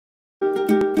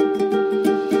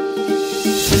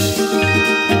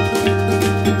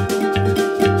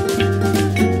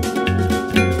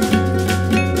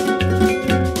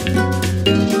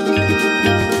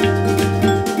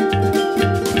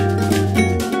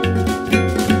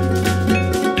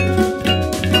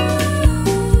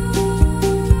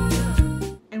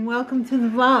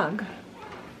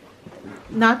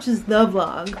not just the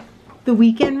vlog, the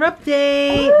weekend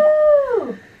Wrupdate.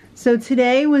 Woo! So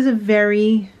today was a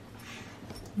very,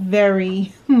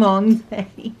 very long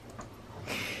day.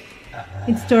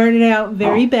 It started out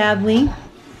very badly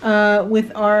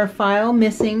with our file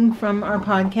missing from our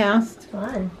podcast.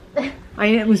 Fun.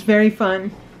 It was very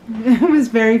fun. It was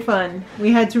very fun.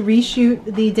 We had to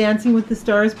reshoot the Dancing with the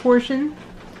Stars portion.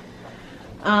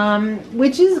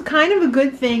 Which is kind of a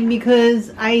good thing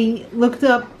because I looked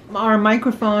up our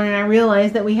microphone and I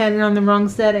realized that we had it on the wrong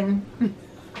setting.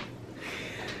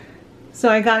 So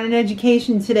I got an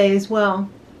education today as well.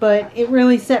 But it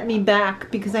really set me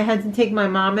back because I had to take my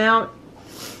mom out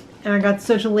and I got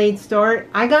such a late start.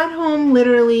 I got home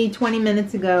literally 20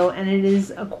 minutes ago and it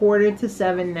is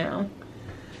 6:45 now.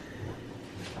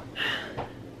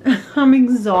 I'm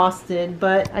exhausted,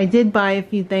 but I did buy a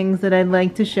few things that I'd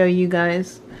like to show you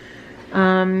guys.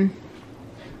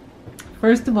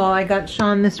 First of all, I got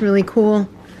Sean this really cool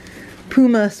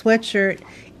Puma sweatshirt.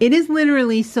 It is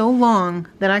literally so long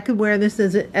that I could wear this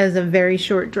as a very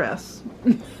short dress.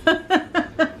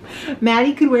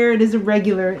 Maddie could wear it as a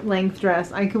regular length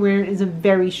dress. I could wear it as a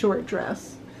very short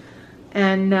dress.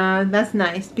 And that's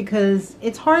nice because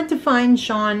it's hard to find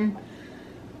Sean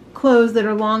clothes that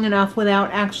are long enough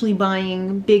without actually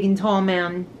buying big and tall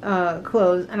man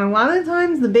clothes, and a lot of the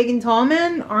times the big and tall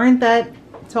men aren't that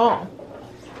tall.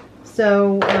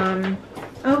 So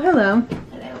oh, hello.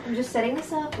 Hello. I'm just setting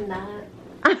this up and that.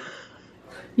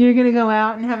 You're gonna go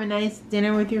out and have a nice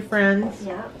dinner with your friends.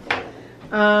 Yeah.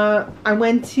 I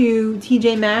went to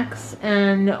TJ Maxx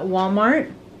and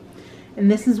Walmart,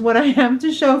 and this is what I have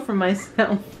to show for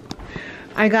myself.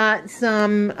 I got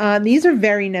some, these are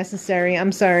very necessary,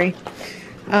 I'm sorry,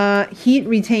 heat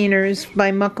retainers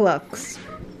by Mucklux.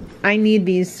 I need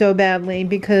these so badly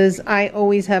because I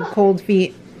always have cold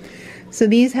feet. So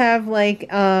these have like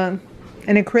an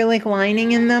acrylic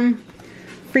lining in them.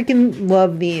 Freaking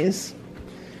love these.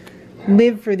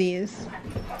 Live for these.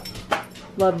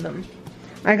 Love them.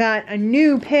 I got a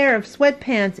new pair of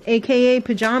sweatpants, aka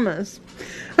pajamas.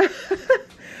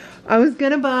 I was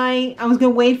gonna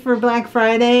wait for Black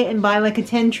Friday and buy like a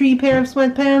 10-tree pair of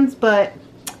sweatpants, but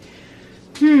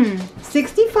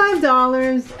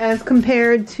 $65 as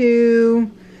compared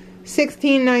to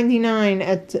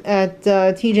 $16.99 at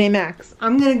TJ Maxx.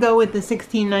 I'm gonna go with the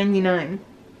 $16.99.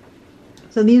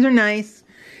 So these are nice.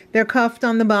 They're cuffed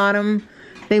on the bottom.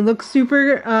 They look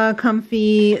super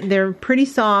comfy. They're pretty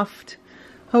soft.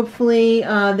 Hopefully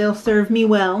they'll serve me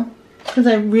well. Because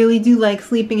I really do like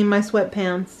sleeping in my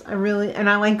sweatpants. And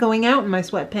I like going out in my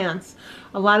sweatpants.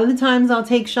 A lot of the times I'll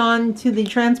take Sean to the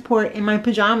transport in my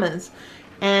pajamas.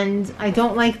 And I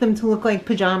don't like them to look like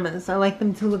pajamas. I like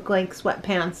them to look like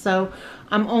sweatpants. So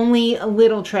I'm only a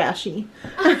little trashy.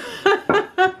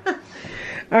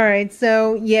 Alright,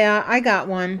 so yeah, I got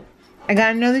one. I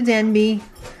got another Denby.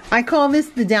 I call this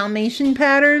the Dalmatian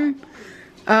pattern.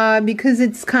 Because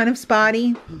it's kind of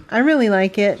spotty. I really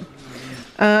like it.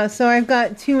 So I've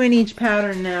got 2 in each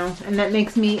pattern now, and that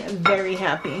makes me very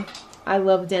happy. I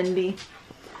love Denby.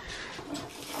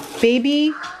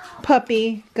 Baby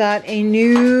puppy got a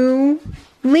new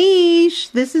leash.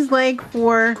 This is like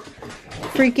for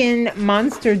freaking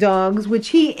monster dogs, which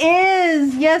he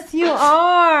is. Yes, you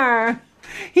are.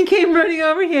 He came running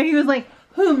over here. He was like,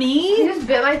 who, me? He just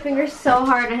bit my finger so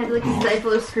hard I had to like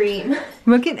stifle a scream.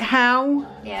 Look at how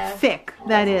thick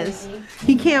that is.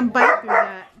 He can't bite through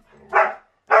that.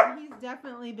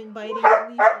 Definitely been biting at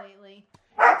least lately.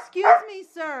 Excuse me,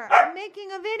 sir. I'm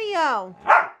making a video.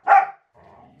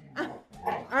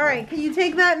 Alright, can you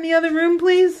take that in the other room,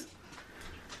 please?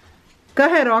 Go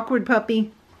ahead, awkward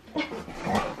puppy.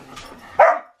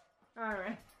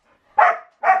 Alright.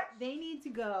 They need to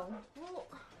go.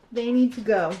 They need to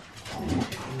go.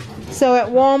 So at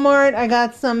Walmart, I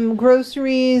got some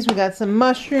groceries. We got some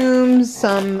mushrooms,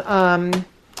 some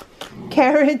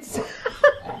carrots.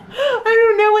 I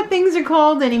don't know what things are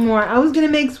called anymore. I was going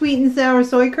to make sweet and sour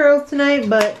soy curls tonight,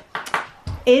 but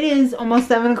it is almost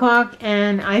 7 o'clock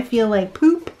and I feel like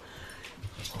poop.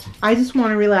 I just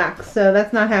want to relax, so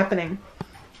that's not happening.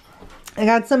 I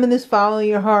got some of this Follow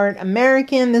Your Heart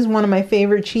American. This is one of my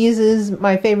favorite cheeses,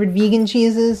 my favorite vegan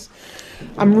cheeses.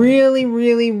 I'm really,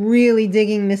 really, really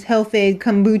digging this Health Aid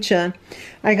kombucha.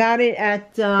 I got it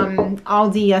at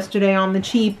Aldi yesterday on the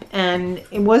cheap, and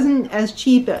it wasn't as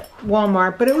cheap at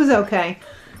Walmart, but it was okay.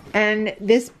 And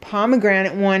this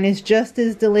pomegranate one is just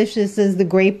as delicious as the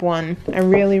grape one. I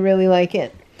really, really like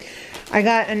it. I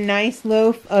got a nice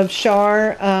loaf of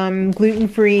Char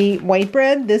gluten-free white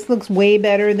bread. This looks way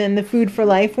better than the Food for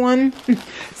Life one.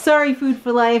 Sorry, Food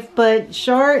for Life, but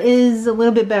Char is a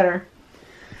little bit better.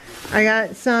 I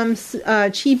got some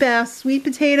cheap ass sweet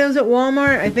potatoes at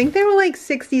Walmart. I think they were like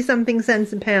 60 something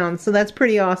cents a pound, so that's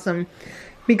pretty awesome.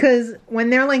 Because when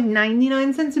they're like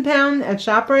 99 cents a pound at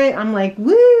ShopRite, I'm like,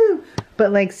 woo!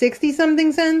 But like 60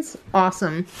 something cents,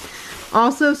 awesome.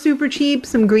 Also super cheap,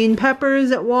 some green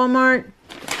peppers at Walmart.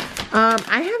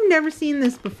 I have never seen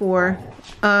this before.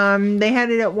 They had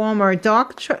it at Walmart.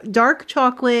 Dark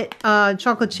chocolate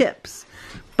chocolate chips.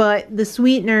 But the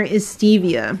sweetener is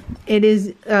stevia. It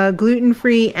is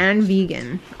gluten-free and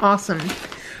vegan. Awesome.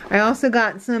 I also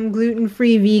got some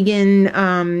gluten-free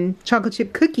vegan chocolate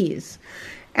chip cookies.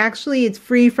 Actually, it's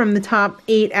free from the top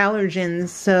 8 allergens,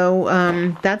 so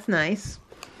that's nice.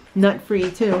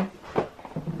 Nut-free, too.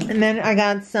 And then I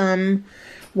got some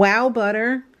Wow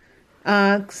butter,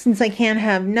 since I can't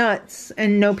have nuts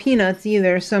and no peanuts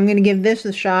either, so I'm going to give this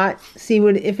a shot, see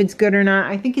if it's good or not.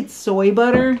 I think it's soy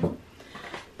butter.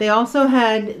 They also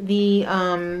had the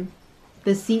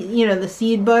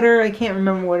seed butter. I can't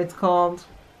remember what it's called.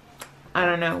 I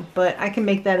don't know, but I can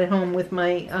make that at home with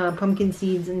my pumpkin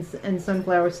seeds and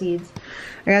sunflower seeds.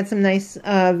 I got some nice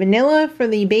vanilla for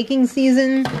the baking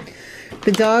season.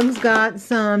 The dogs got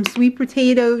some sweet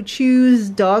potato chews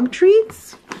dog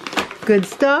treats. Good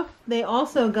stuff. They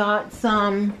also got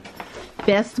some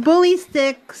Best Bully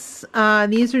Sticks.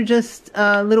 These are just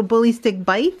little bully stick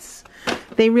bites.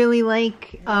 They really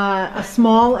like a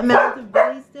small amount of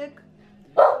bully stick.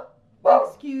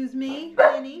 Excuse me,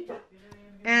 Penny.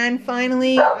 And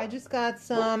finally, I just got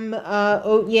some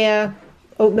oat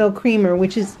milk creamer,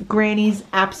 which is Granny's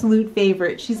absolute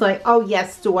favorite. She's like, oh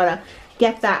yes, daughter,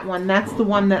 get that one. That's the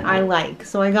one that I like.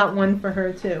 So I got one for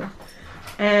her too.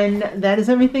 And that is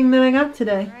everything that I got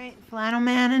today. All right, Flannel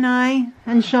Man and I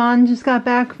and Sean just got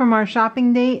back from our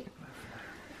shopping date.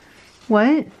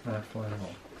 What? Not flannel.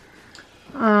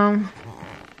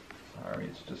 Sorry,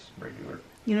 it's just regular.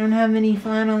 You don't have any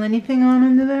flannel anything on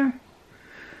under there?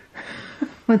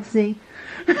 Let's see.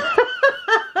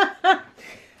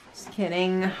 Just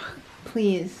kidding.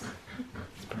 Please.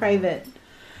 It's private.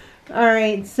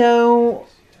 Alright, so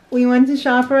we went to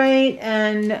ShopRite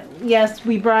and yes,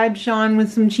 we bribed Sean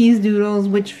with some cheese doodles,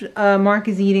 which Mark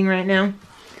is eating right now.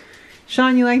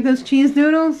 Sean, you like those cheese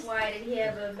doodles? Why, did he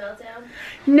have a meltdown?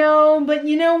 No, but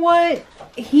you know what?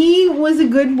 He was a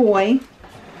good boy.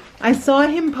 I saw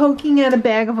him poking at a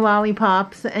bag of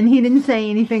lollipops and he didn't say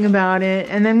anything about it.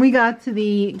 And then we got to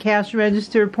the cash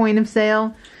register point of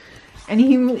sale and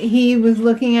he was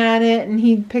looking at it and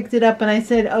he picked it up and I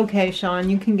said, okay, Sean,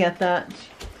 you can get that.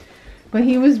 But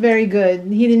he was very good.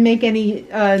 He didn't make any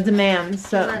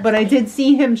demands, but I did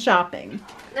see him shopping.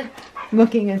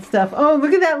 Looking at stuff. Oh,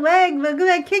 look at that leg. Look at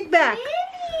that kickback.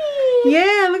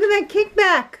 Yeah, look at that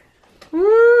kickback.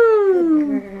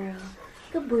 Woo.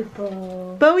 Good girl. Good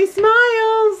boy. Bowie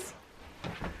smiles.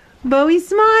 Bowie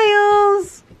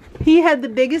smiles. He had the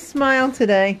biggest smile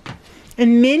today.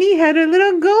 And Minnie had her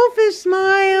little goldfish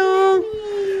smile.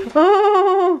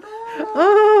 Oh.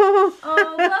 Oh.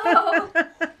 Oh,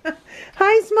 no.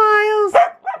 Hi, Smiles.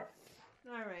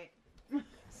 All right.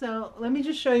 So let me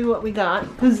just show you what we got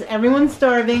because everyone's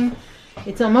starving.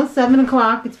 It's almost 7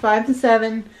 o'clock. It's 5 to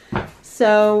 7.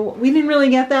 So we didn't really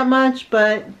get that much,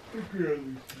 but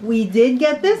we did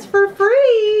get this for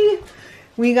free.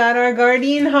 We got our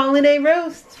Gardein holiday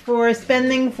roast for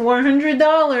spending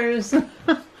 $400.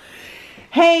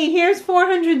 Hey, here's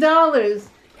 $400.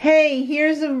 Hey,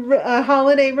 here's a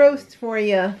holiday roast for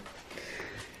you.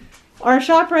 Our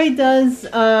ShopRite does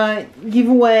give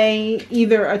away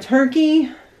either a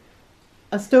turkey,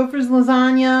 a Stouffer's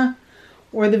lasagna,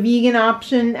 or the vegan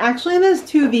option. Actually, there's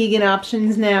 2 vegan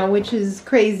options now, which is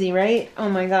crazy, right? Oh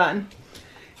my god.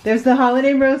 There's the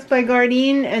holiday roast by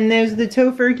Gardein, and there's the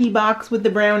tofurkey box with the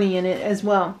brownie in it as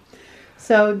well.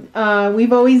 So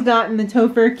we've always gotten the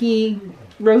tofurkey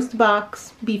roast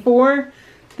box before.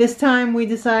 This time we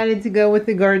decided to go with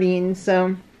the Gardein,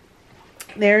 so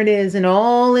there it is in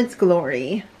all its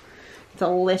glory.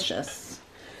 Delicious.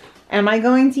 Am I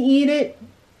going to eat it?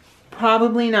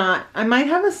 Probably not. I might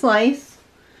have a slice,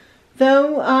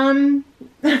 though,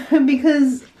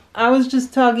 because I was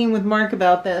just talking with Mark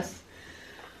about this.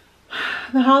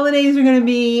 The holidays are going to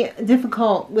be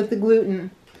difficult with the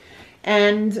gluten.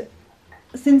 And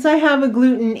since I have a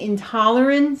gluten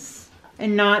intolerance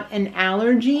and not an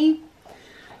allergy,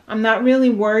 I'm not really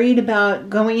worried about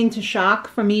going into shock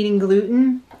from eating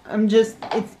gluten.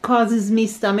 It causes me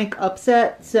stomach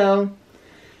upset, so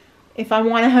if I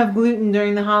want to have gluten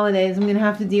during the holidays, I'm going to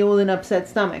have to deal with an upset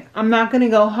stomach. I'm not going to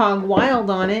go hog wild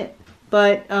on it,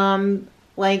 but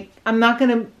like I'm not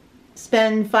going to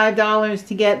spend $5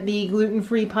 to get the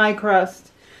gluten-free pie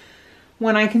crust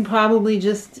when I can probably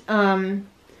just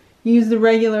use the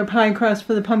regular pie crust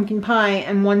for the pumpkin pie,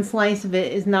 and one slice of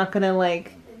it is not gonna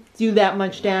like do that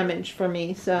much damage for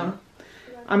me. So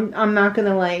I'm not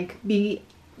gonna like be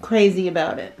crazy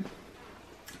about it.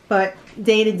 But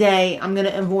day to day, I'm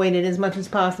gonna avoid it as much as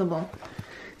possible.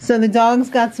 So the dogs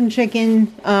got some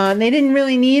chicken. They didn't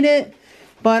really need it,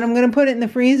 but I'm gonna put it in the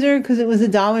freezer because it was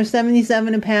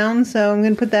 $1.77 a pound. So I'm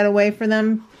gonna put that away for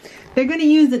them. They're gonna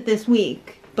use it this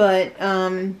week, but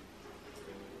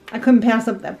I couldn't pass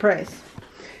up that price.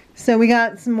 So we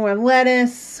got some more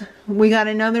lettuce. We got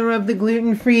another of the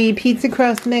gluten-free pizza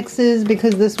crust mixes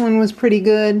because this one was pretty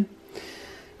good.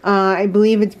 I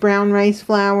believe it's brown rice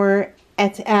flour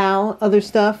et al. Other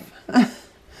stuff.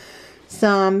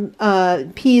 Some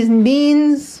peas and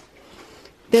beans.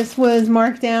 This was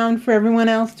marked down for everyone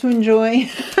else to enjoy.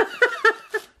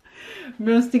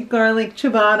 Roasted garlic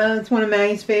ciabatta. It's one of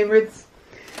Maggie's favorites.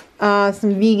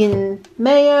 Some vegan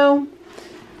mayo.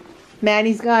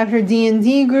 Maddie's got her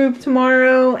D&D group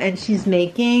tomorrow, and she's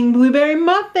making blueberry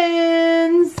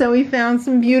muffins. So we found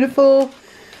some beautiful,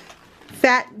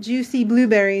 fat, juicy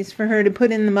blueberries for her to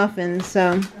put in the muffins.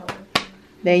 So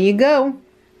there you go.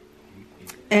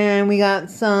 And we got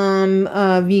some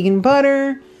vegan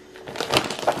butter,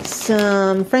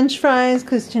 some French fries,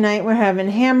 because tonight we're having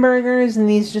hamburgers, and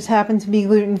these just happen to be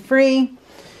gluten-free.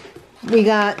 We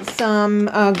got some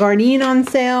Gardein on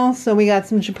sale, so we got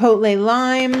some Chipotle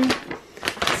lime,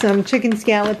 some chicken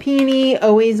scallopini,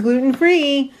 always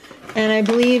gluten-free, and I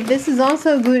believe this is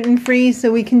also gluten-free,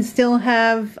 so we can still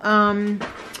have, oh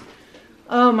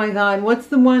my god, what's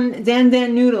the one? Dan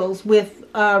Dan noodles with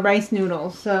rice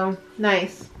noodles, so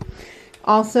nice.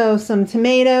 Also some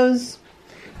tomatoes.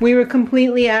 We were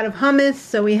completely out of hummus,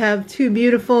 so we have two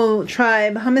beautiful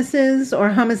tribe hummuses, or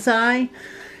hummusai.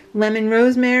 Lemon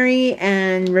rosemary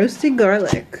and roasted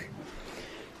garlic.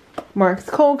 Mark's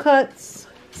cold cuts.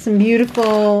 Some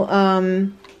beautiful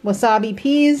wasabi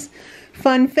peas.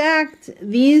 Fun fact,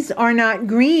 these are not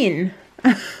green.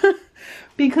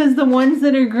 Because the ones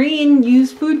that are green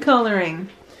use food coloring.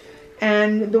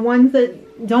 And the ones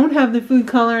that don't have the food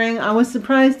coloring, I was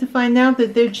surprised to find out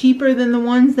that they're cheaper than the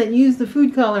ones that use the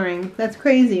food coloring. That's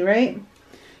crazy, right?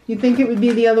 You'd think it would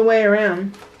be the other way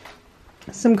around.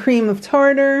 Some cream of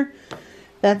tartar.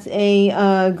 That's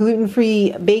a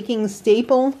gluten-free baking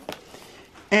staple.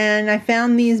 And I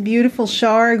found these beautiful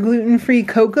Char gluten-free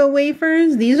cocoa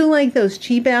wafers. These are like those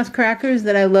cheap-ass crackers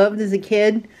that I loved as a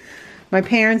kid. My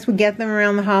parents would get them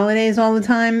around the holidays all the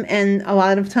time, and a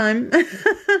lot of time.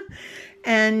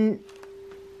 And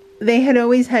they had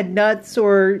always had nuts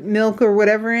or milk or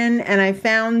whatever in, and I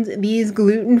found these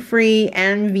gluten-free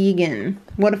and vegan.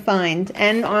 What a find.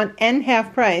 And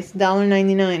half price,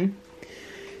 $1.99.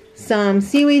 Some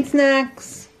seaweed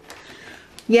snacks.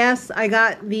 Yes, I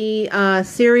got the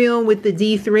cereal with the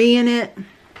D3 in it.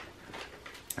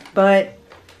 But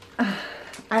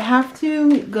I have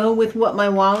to go with what my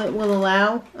wallet will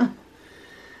allow.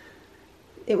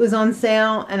 It was on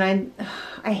sale, and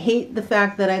I hate the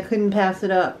fact that I couldn't pass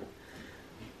it up.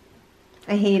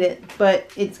 I hate it,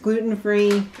 but it's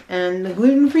gluten-free, and the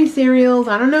gluten-free cereals,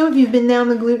 I don't know if you've been down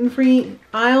the gluten-free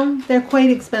aisle, they're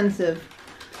quite expensive.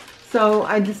 So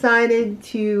I decided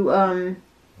to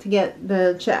get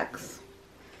the Chex.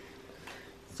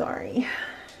 Sorry.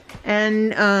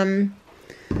 And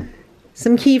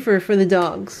some kefir for the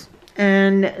dogs.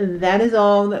 And that is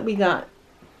all that we got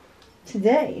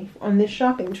today on this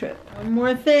shopping trip. One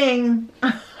more thing.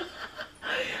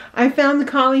 I found the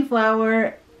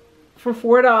cauliflower for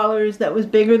 $4 that was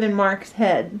bigger than Mark's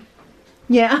head.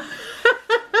 Yeah.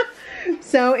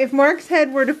 So if Mark's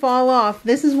head were to fall off,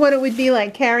 this is what it would be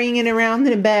like carrying it around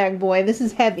in a bag, boy. This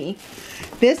is heavy.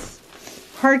 This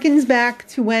harkens back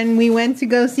to when we went to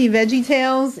go see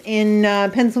VeggieTales in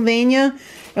Pennsylvania,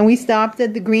 and we stopped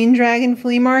at the Green Dragon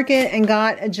flea market and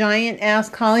got a giant ass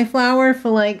cauliflower for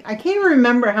like, I can't even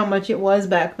remember how much it was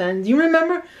back then. Do you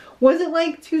remember? Was it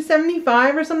like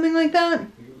 $2.75 or something like that? I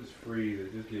think it was free.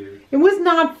 They just gave it. It was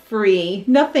not free.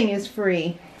 Nothing is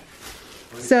free.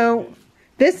 So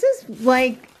this is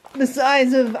like the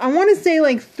size of, I want to say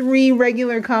like 3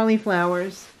 regular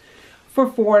cauliflowers for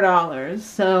 $4.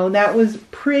 So that was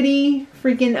pretty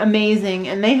freaking amazing.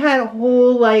 And they had a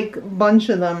whole like bunch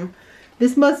of them.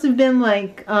 This must have been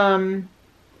like a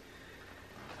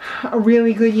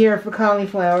really good year for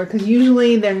cauliflower, because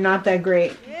usually they're not that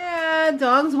great. Yeah,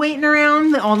 dogs waiting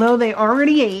around, although they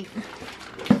already ate.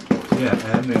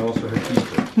 Yeah, and they also had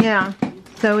pizza. Yeah,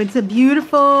 so it's a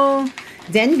beautiful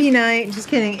Denby night. Just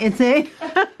kidding. It's a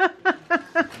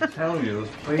I'm telling you, those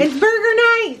plates. It's burger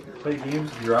night. Play games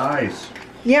with your eyes.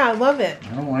 Yeah, I love it.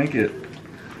 I don't like it.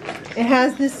 It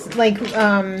has this like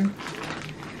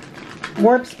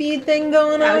warp speed thing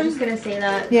going I was on. just gonna say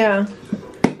that. Yeah,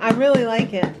 I really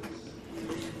like it.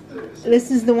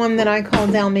 This is the one that I call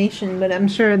Dalmatian, but I'm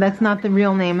sure that's not the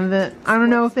real name of it. I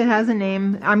don't know if it has a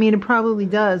name. I mean, it probably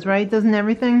does, right? Doesn't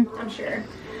everything? I'm sure.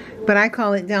 But I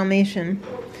call it Dalmatian.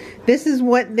 This is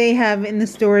what they have in the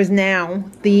stores now.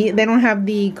 They don't have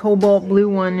the cobalt blue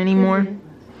one anymore.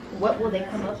 What will they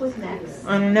come up with next?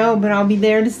 I don't know, but I'll be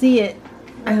there to see it.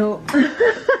 I hope.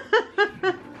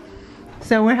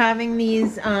 So we're having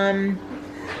these,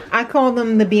 I call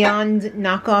them the Beyond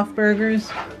knockoff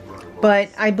burgers. But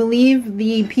I believe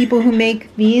the people who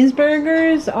make these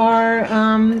burgers are,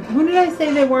 who did I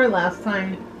say they were last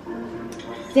time?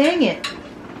 Dang it.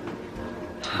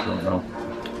 I don't know.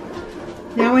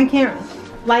 Now I can't.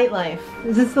 Light Life.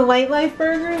 Is this the Light Life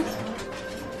burgers?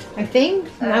 I think.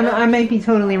 I might be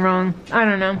totally wrong. I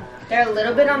don't know. They're a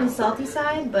little bit on the salty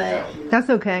side, but... That's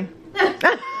okay.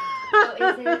 Oh,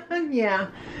 is it? Yeah.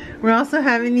 We're also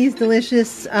having these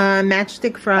delicious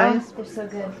matchstick fries. Oh, they're so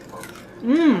good.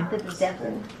 Mmm. They're the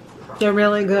devil. They're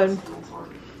really good.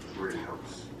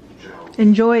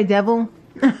 Enjoy, devil.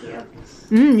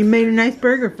 You made a nice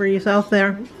burger for yourself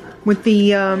there. With the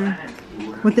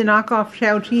knockoff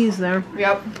chow cheese there.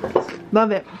 Yep.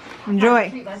 Love it. I Enjoy.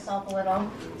 treat myself a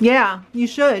little. Yeah, you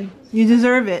should. You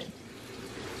deserve it.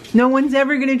 No one's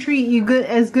ever gonna treat you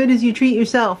as good as you treat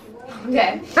yourself.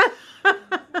 Okay.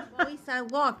 Lisa,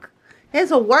 look. Here's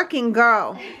a working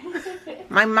girl.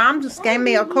 My mom just gave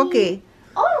me a cookie.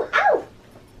 Oh, ow!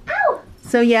 Ow!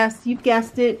 So yes, you've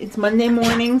guessed it. It's Monday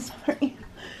morning. Sorry.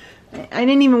 I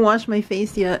didn't even wash my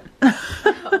face yet.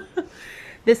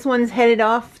 This one's headed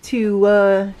off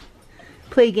to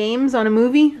play games on a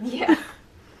movie. Yeah.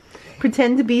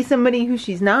 Pretend to be somebody who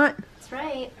she's not. That's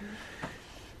right.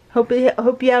 Hope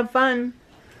you have fun.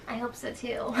 I hope so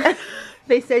too.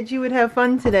 They said you would have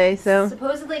fun today, so.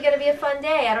 Supposedly gonna be a fun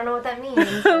day. I don't know what that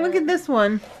means. Look at this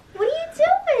one. What are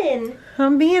you doing?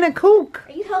 I'm being a kook.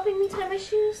 Are you helping me tie my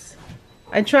shoes?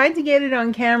 I tried to get it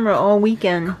on camera all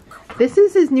weekend. This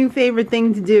is his new favorite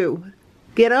thing to do.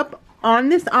 Get up on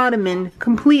this ottoman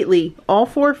completely, all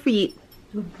 4 feet,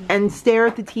 and stare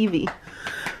at the TV.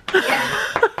 Yeah.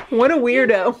 What a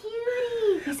weirdo.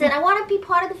 Cutie. He said, I want to be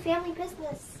part of the family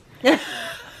business.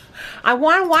 I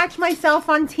want to watch myself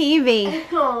on TV.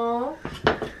 Aww.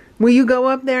 Will you go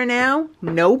up there now?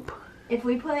 Nope. If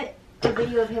we put a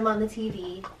video of him on the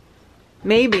TV,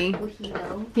 Maybe. will he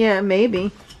know? Yeah,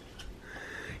 maybe.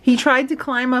 He tried to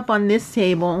climb up on this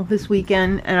table this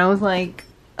weekend, and I was like,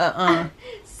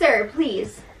 Sir,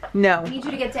 please. no. I need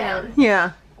you to get down.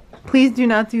 Yeah. Please do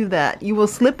not do that. You will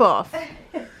slip off.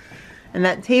 And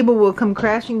that table will come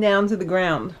crashing down to the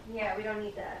ground. Yeah, we don't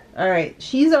need that. Alright,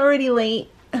 she's already late.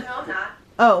 No, I'm not.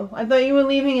 Oh, I thought you were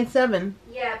leaving at 7.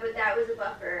 Yeah, but that was a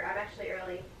buffer. I'm actually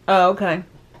early. Oh, okay.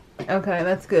 Okay,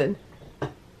 that's good.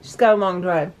 She's got a long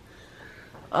drive.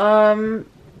 So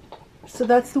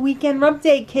that's the weekend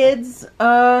Wrupdate, kids.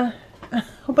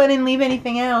 Hope I didn't leave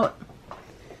anything out.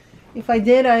 If I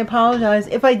did, I apologize.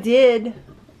 If I did,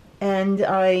 and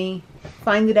I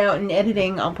find it out in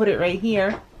editing, I'll put it right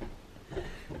here.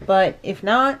 But if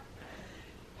not,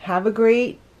 have a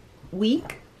great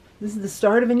week. This is the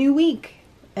start of a new week,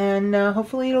 and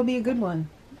hopefully it'll be a good one.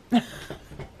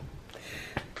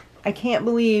 I can't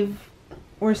believe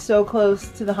we're so close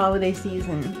to the holiday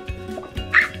season.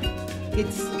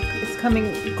 It's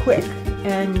coming quick,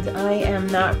 and I am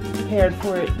not prepared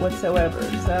for it whatsoever.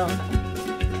 So,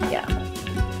 yeah.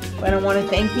 But I want to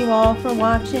thank you all for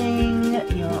watching.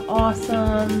 You're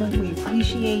awesome. We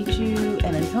appreciate you.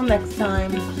 And until next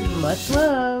time, much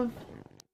love.